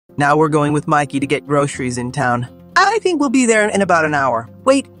Now we're going with Mikey to get groceries in town. I think we'll be there in about an hour.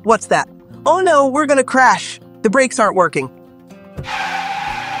 Wait, what's that? Oh no, we're gonna crash. The brakes aren't working.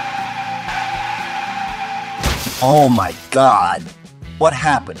 Oh my God. What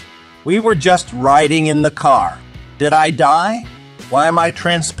happened? We were just riding in the car. Did I die? Why am I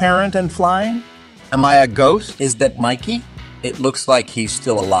transparent and flying? Am I a ghost? Is that Mikey? It looks like he's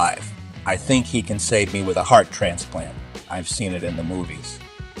still alive. I think he can save me with a heart transplant. I've seen it in the movies.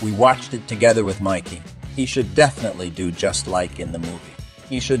 We watched it together with Mikey. He should definitely do just like in the movie.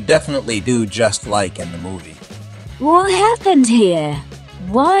 He should definitely do just like in the movie. What happened here?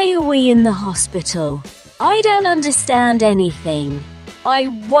 Why are we in the hospital? I don't understand anything. I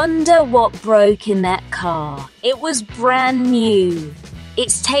wonder what broke in that car. It was brand new.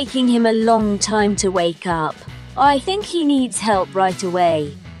 It's taking him a long time to wake up. I think he needs help right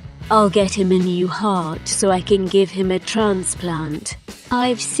away. I'll get him a new heart so I can give him a transplant.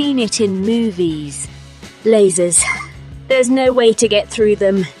 I've seen it in movies. Lasers. There's no way to get through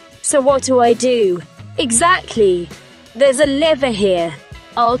them. So what do I do? Exactly. There's a lever here.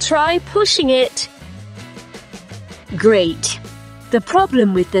 I'll try pushing it. Great. The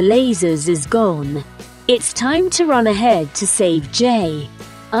problem with the lasers is gone. It's time to run ahead to save Jay.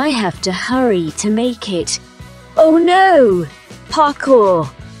 I have to hurry to make it. Oh no! Parkour.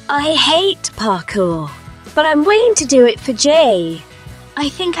 I hate parkour. But I'm willing to do it for Jay. I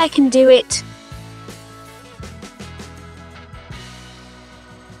think I can do it.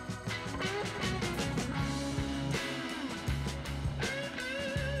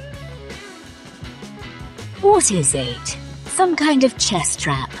 What is it? Some kind of chest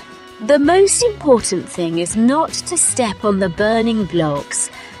trap. The most important thing is not to step on the burning blocks,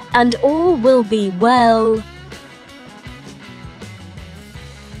 and all will be well.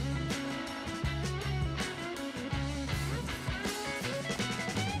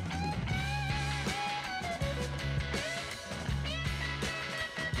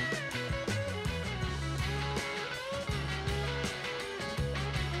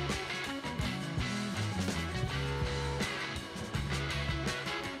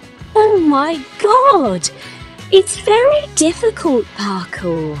 Oh my God! It's very difficult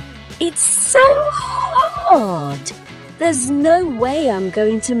parkour. It's so hard. There's no way I'm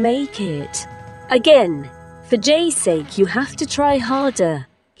going to make it. Again, for Jay's sake, you have to try harder.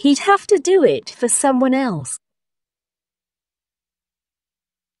 He'd have to do it for someone else.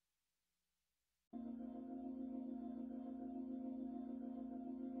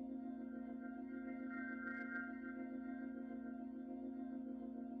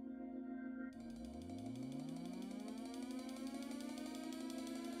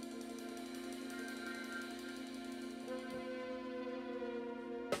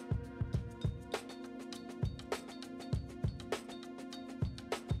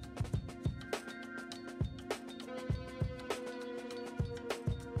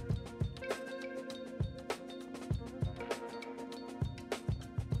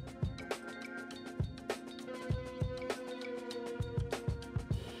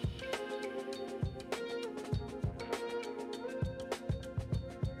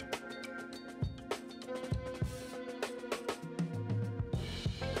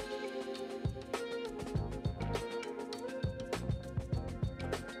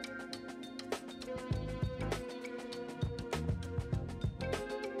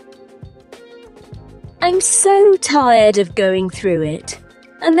 I'm so tired of going through it.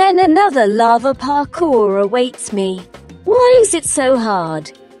 And then another lava parkour awaits me. Why is it so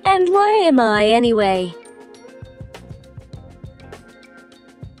hard? And why am I anyway?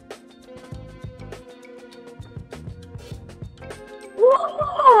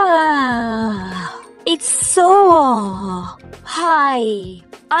 Wow! It's so high.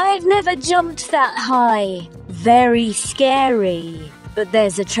 I've never jumped that high. Very scary. But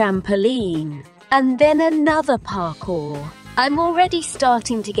there's a trampoline. And then another parkour. I'm already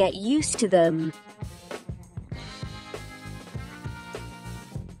starting to get used to them.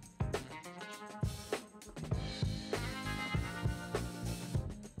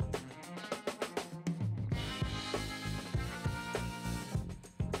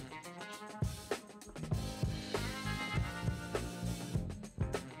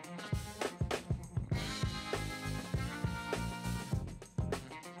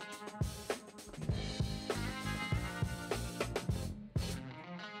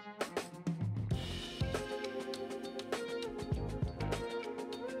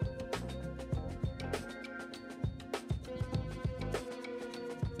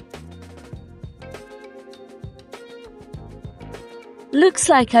 Looks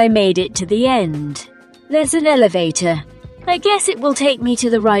like I made it to the end. There's an elevator. I guess it will take me to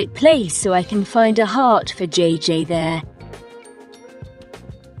the right place so I can find a heart for JJ there.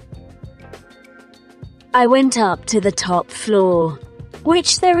 I went up to the top floor,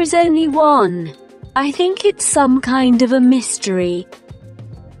 which there is only one. I think it's some kind of a mystery.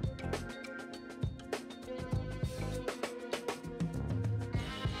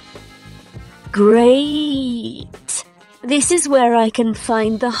 Great! This is where I can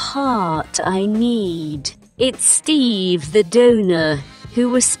find the heart I need. It's Steve, the donor, who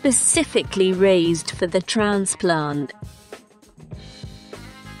was specifically raised for the transplant.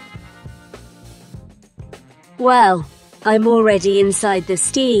 Well, I'm already inside the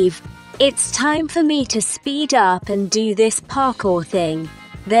Steve. It's time for me to speed up and do this parkour thing.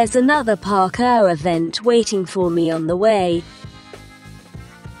 There's another parkour event waiting for me on the way.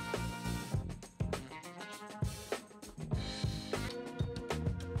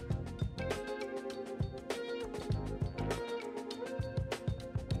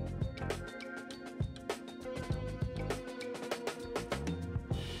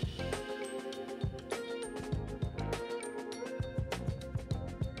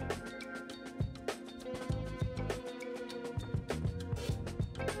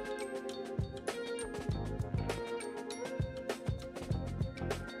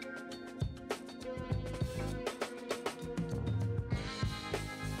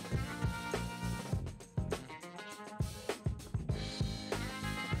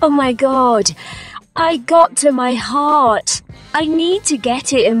 Oh my god, I got to my heart. I need to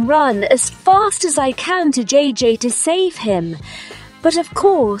get it and run as fast as I can to JJ to save him. But of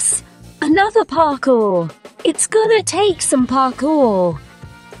course, another parkour. It's gonna take some parkour.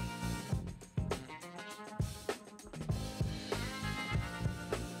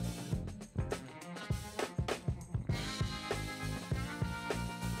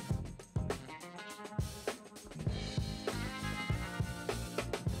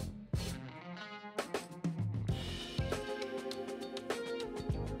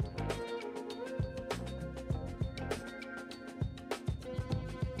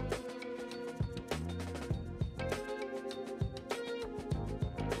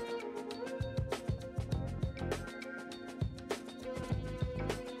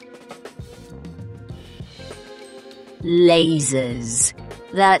 Lasers.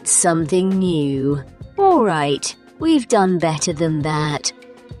 That's something new. Alright, we've done better than that.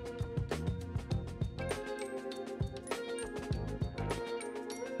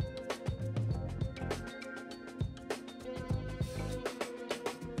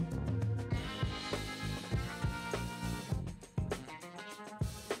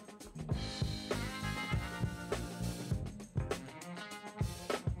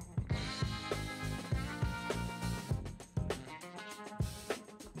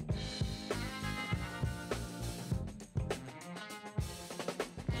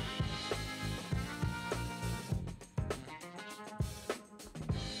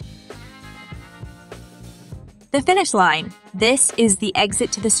 The finish line. This is the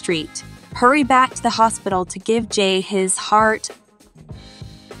exit to the street. Hurry back to the hospital to give Jay his heart.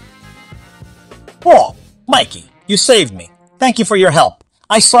 Whoa, Mikey, you saved me. Thank you for your help.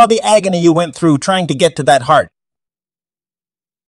 I saw the agony you went through trying to get to that heart.